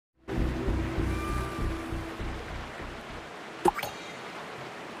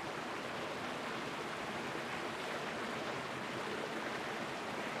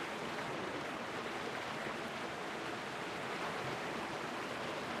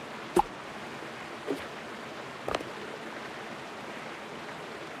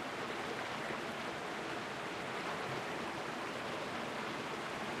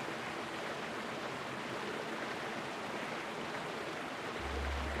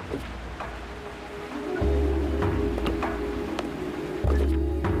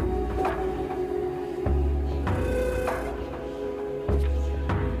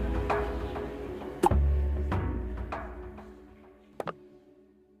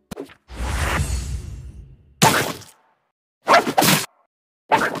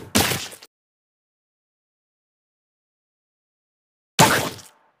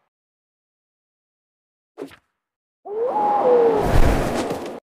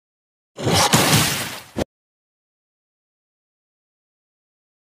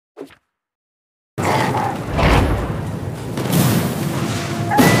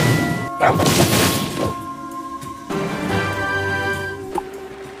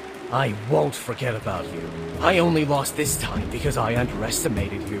I won't forget about you. I only lost this time because I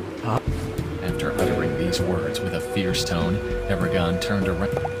underestimated you. After uttering these words with a fierce tone, Eragon turned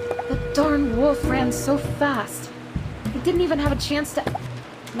around. That darn wolf ran so fast. He didn't even have a chance to...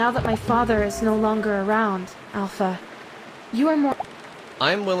 Now that my father is no longer around, Alpha, you are more...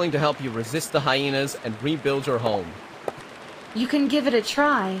 I'm willing to help you resist the hyenas and rebuild your home. You can give it a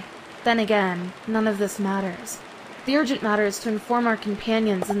try. Then again, none of this matters. The urgent matter is to inform our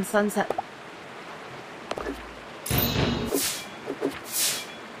companions in Sunset...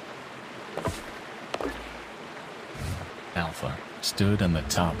 Alpha stood on the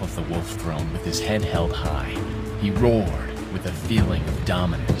top of the wolf throne with his head held high. He roared with a feeling of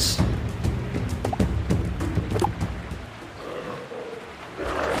dominance.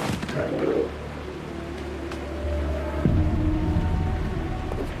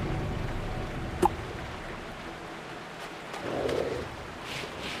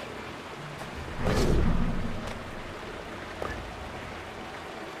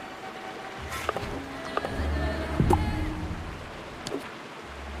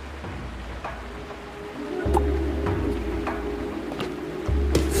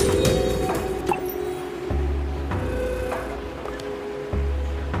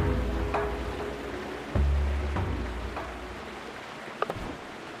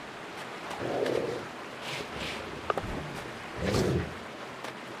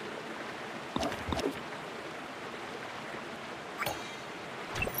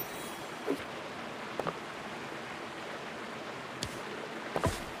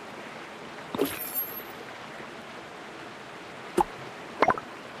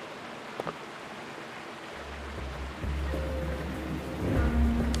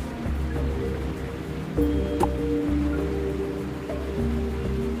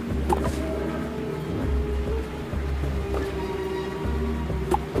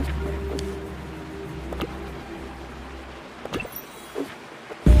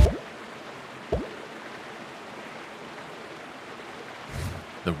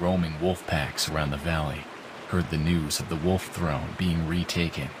 The roaming wolf packs around the valley heard the news of the wolf throne being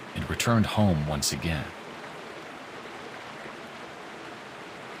retaken and returned home once again.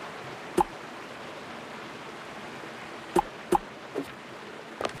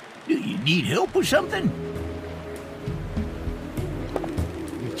 Do you need help with something?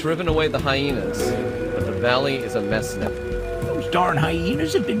 We've driven away the hyenas, but the valley is a mess now. Those darn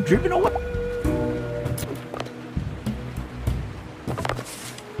hyenas have been driven away.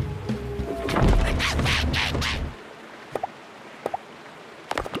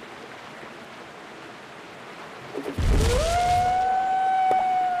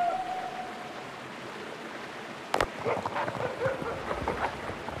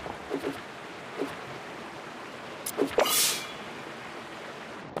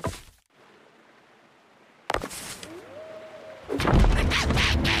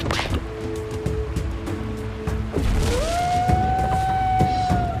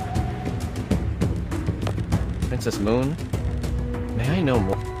 Princess Moon? May I know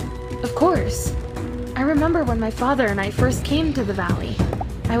more? Of course. I remember when my father and I first came to the valley.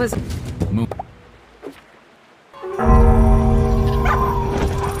 I was... Moon.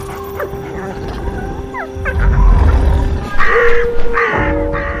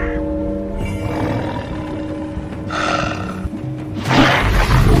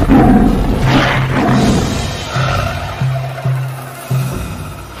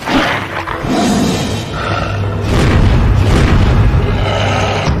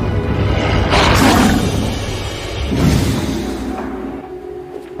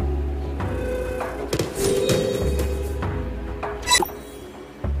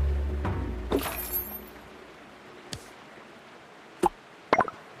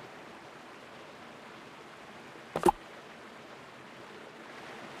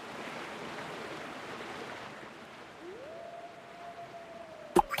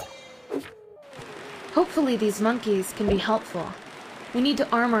 Hopefully these monkeys can be helpful. We need to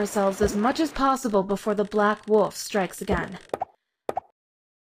arm ourselves as much as possible before the Black Wolf strikes again.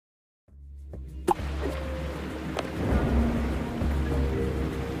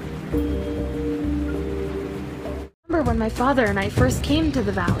 Remember when my father and I first came to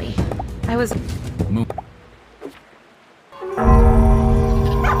the valley? I was... Move.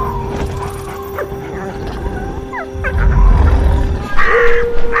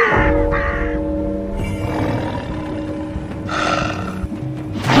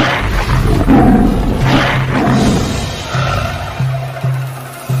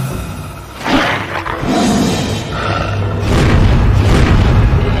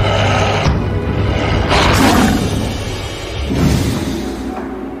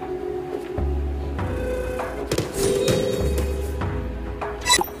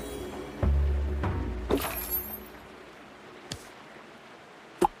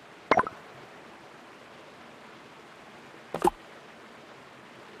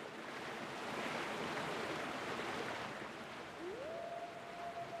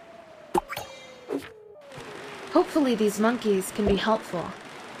 Hopefully these monkeys can be helpful.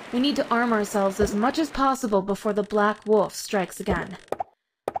 We need to arm ourselves as much as possible before the Black Wolf strikes again.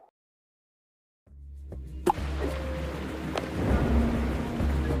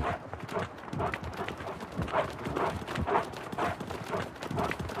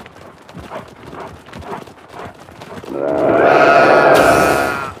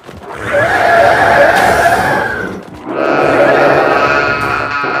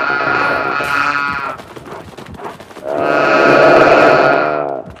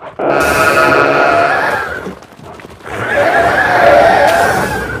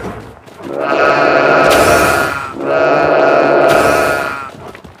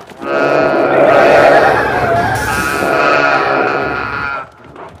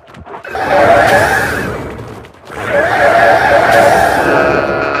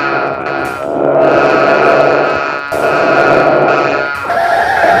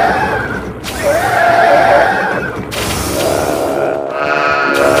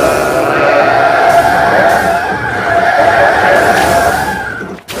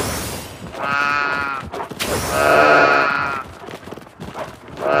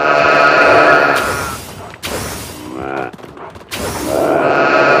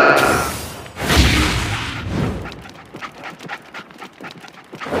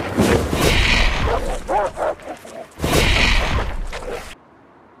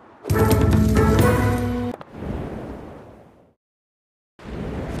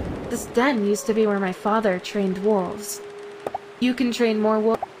 This den used to be where my father trained wolves. You can train more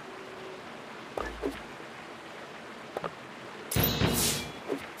wolves.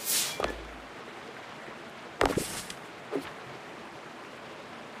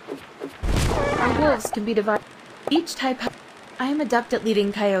 Our wolves can be divided. Each type. I am adept at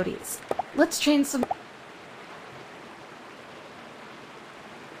leading coyotes. Let's train some.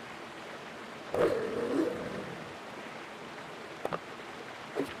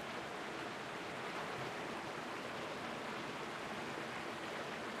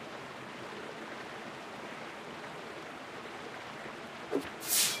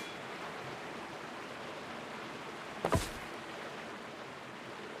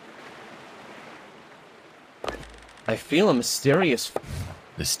 I feel a mysterious...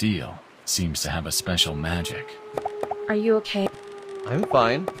 The steel seems to have a special magic. Are you okay? I'm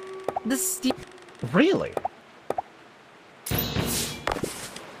fine. The steel. Really?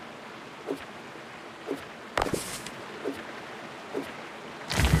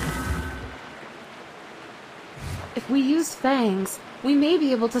 If we use fangs, we may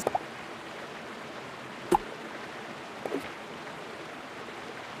be able to...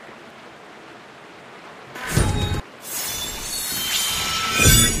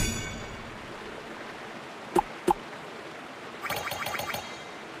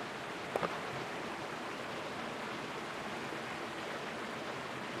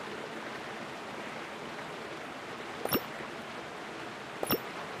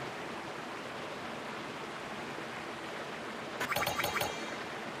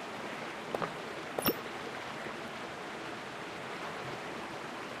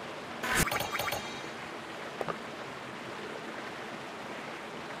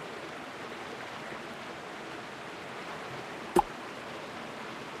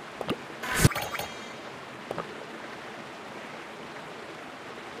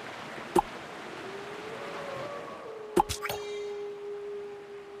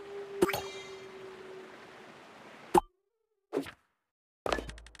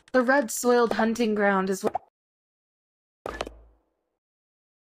 The red soiled hunting ground is what...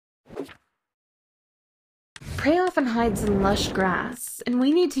 Prey often hunts hides in lush grass, and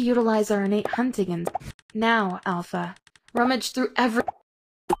we need to utilize our innate hunting instinct. Now, Alpha, rummage through every...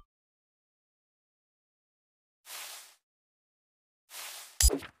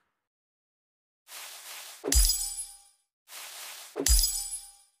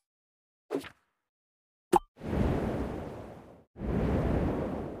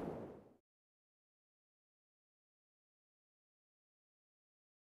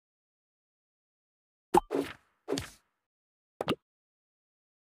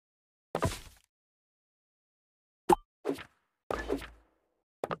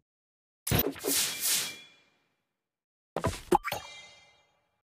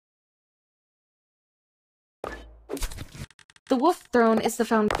 The Wolf Throne is the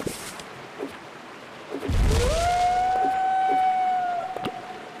foundation.